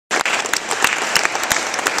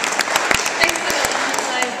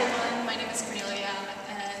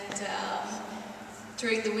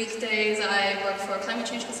climate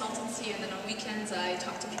change consultancy, and then on weekends I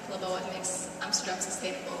talk to people about what makes Amsterdam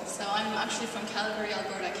sustainable. So I'm actually from Calgary,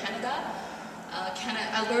 Alberta, Canada.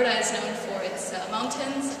 Alberta is known for its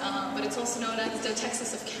mountains, but it's also known as the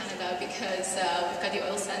Texas of Canada because we've got the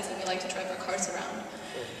oil sands and we like to drive our cars around.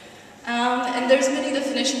 And there's many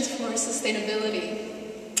definitions for sustainability.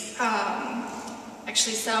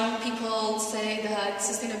 Actually, some people say that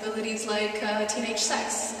sustainability is like teenage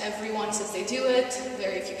sex. Everyone says they do it,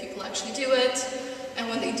 very few people actually do it, and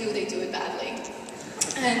when they do it badly.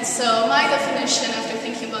 And so my definition, after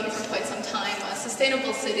thinking about it for quite some time, a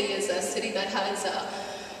sustainable city is a city that has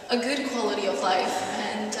a good quality of life.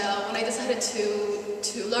 And when I decided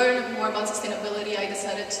to learn more about sustainability, I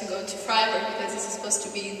decided to go to Freiburg because this is supposed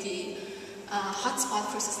to be the hotspot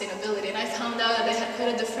for sustainability, and I found out that they had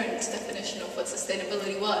quite a different definition of what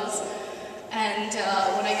sustainability was. And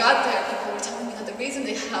when I got there, people were telling me that the reason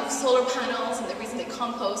they have solar panels and the reason they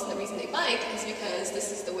compost and the reason they bike is because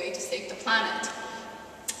this is the way to save the planet.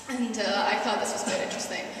 And I thought this was quite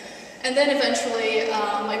interesting. And then eventually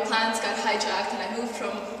my plans got hijacked and I moved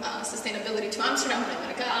from sustainability to Amsterdam when I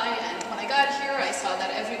met a guy, and when I got here I saw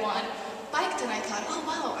that everyone biked, and I thought, oh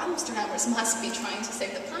wow, Amsterdammers must be trying to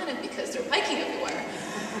save the planet because they're biking everywhere.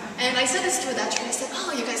 And I said this to a Dutcher, I said,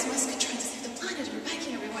 oh, you guys must be trying to save the planet, you're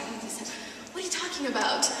biking everywhere. And he said, what are you talking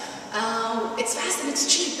about? It's fast and it's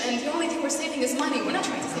cheap, and the only thing we're saving is money. We're not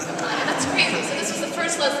trying to save the planet. That's crazy. So this was the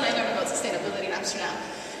first lesson I learned about sustainability in Amsterdam.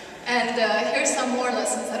 And here's some more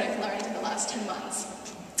lessons that I've learned in the last 10 months.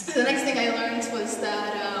 The next thing I learned was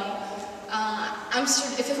that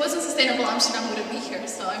if it wasn't sustainable, Amsterdam wouldn't be here.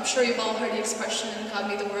 So I'm sure you've all heard the expression, God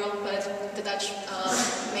made the world, but the Dutch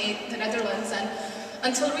made the Netherlands. And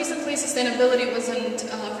until recently, sustainability wasn't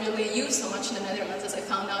really used so much in the Netherlands, as I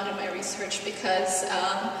found out in my research, because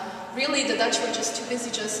really the Dutch were just too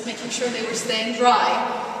busy just making sure they were staying dry,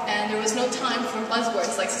 and there was no time for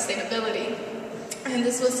buzzwords like sustainability. And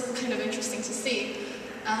this was kind of interesting to see.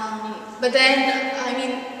 But then, I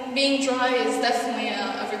mean, being dry is definitely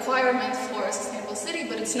a requirement for a sustainable city,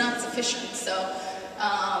 but it's not sufficient. So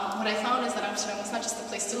what I found is that Amsterdam is not just a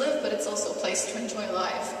place to live, but it's also a place to enjoy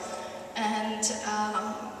life. And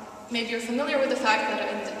maybe you're familiar with the fact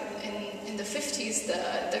that in the 50s,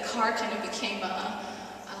 the car kind of became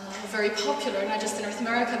very popular, not just in North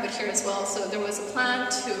America, but here as well. So there was a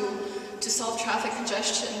plan to solve traffic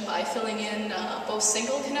congestion by filling in both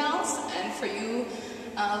single canals, and for you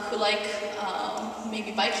who like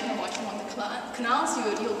maybe biking or walking along the canals,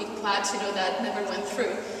 you'll be glad to know that never went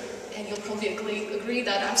through. And you'll probably agree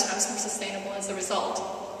that Amsterdam is more sustainable as a result.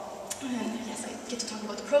 And yes, I get to talk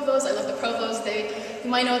about the Provos. I love the Provos. You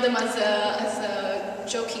might know them as a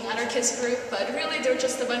joking anarchist group, but really they're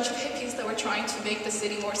just a bunch of hippies that were trying to make the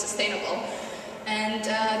city more sustainable. And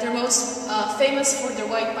they're most famous for their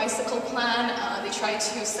white bicycle plan. They tried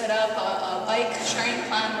to set up a bike sharing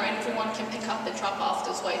plan where everyone can pick up and drop off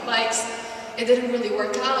those white bikes. It didn't really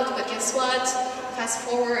work out, but guess what? Fast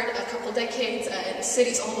forward a couple decades, and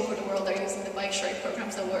cities all over the world are using the bike sharing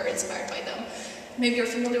programs that were inspired by them. Maybe you're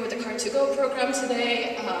familiar with the Car2Go program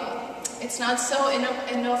today. It's not so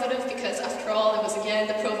innovative because, after all, it was again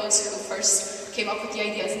the Provos who first came up with the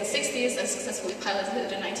ideas in the 60s and successfully piloted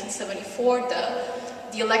it in 1974,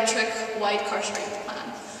 the electric white car sharing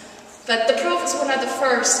plan. But the Provos were not the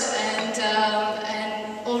first,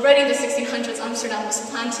 and already in the 1600s, Amsterdam was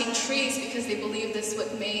planting trees because they believed this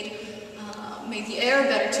would made the air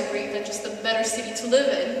better to breathe and just a better city to live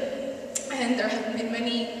in. And there have been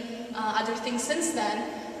many other things since then.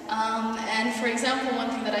 And for example, one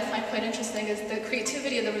thing that I find quite interesting is the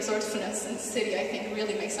creativity and the resourcefulness in the city, I think,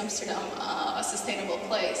 really makes Amsterdam a sustainable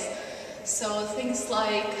place. So things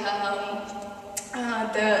like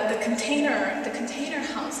the container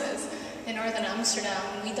houses in northern Amsterdam,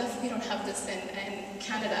 we definitely don't have this in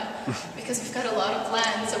Canada because we've got a lot of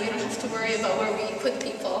land, so we don't have to worry about where we put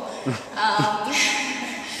people.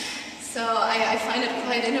 So I find it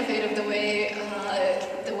quite innovative the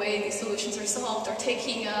way these solutions are solved, or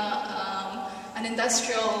taking an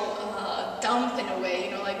industrial dump in a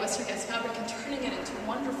way, like Western Gas Fabric, and turning it into a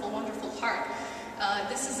wonderful, wonderful park.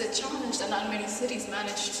 This is a challenge that not many cities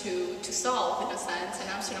manage to solve, in a sense, and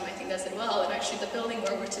Amsterdam, I think, does it well. And actually, the building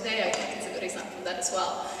where we're today, I think, is a good example of that as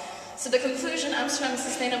well. So the conclusion: Amsterdam is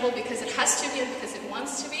sustainable because it has to be and because it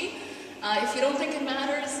wants to be. If you don't think it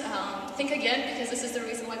matters, think again, because this is the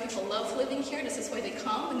reason why people love living here. This is why they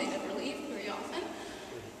come and they never leave very often.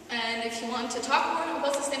 And if you want to talk more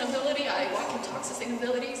about sustainability, I walk and talk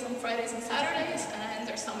sustainability some Fridays and Saturdays, and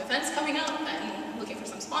there's some events coming up, and I'm looking for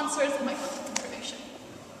some sponsors and my contact information.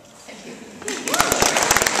 Thank you.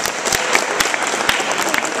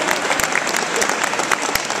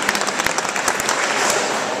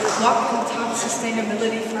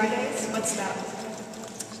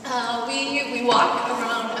 we walk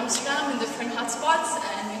around Amsterdam in different hotspots,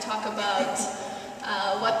 and we talk about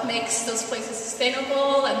what makes those places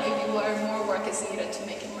sustainable, and maybe where more work is needed to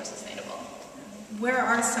make it more sustainable. Where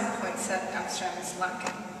are some points that Amsterdam is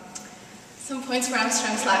lacking? Some points where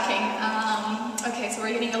Amsterdam is lacking. Okay, so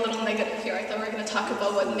we're getting a little negative here. I thought we were going to talk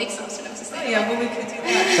about what makes Amsterdam sustainable. Oh, yeah, well, we could do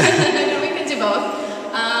that. We can do both.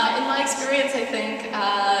 In my experience, I think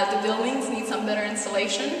the buildings need some better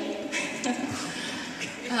insulation.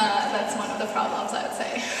 That's one of the problems, I would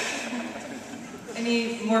say.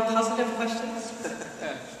 Any more positive questions?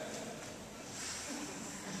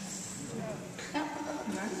 No.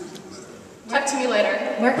 Talk to me later.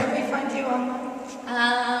 Where can we find you online?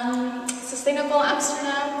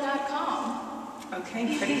 SustainableAmsterdam.com.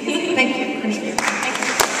 Okay, pretty easy. Thank you, Cornelia.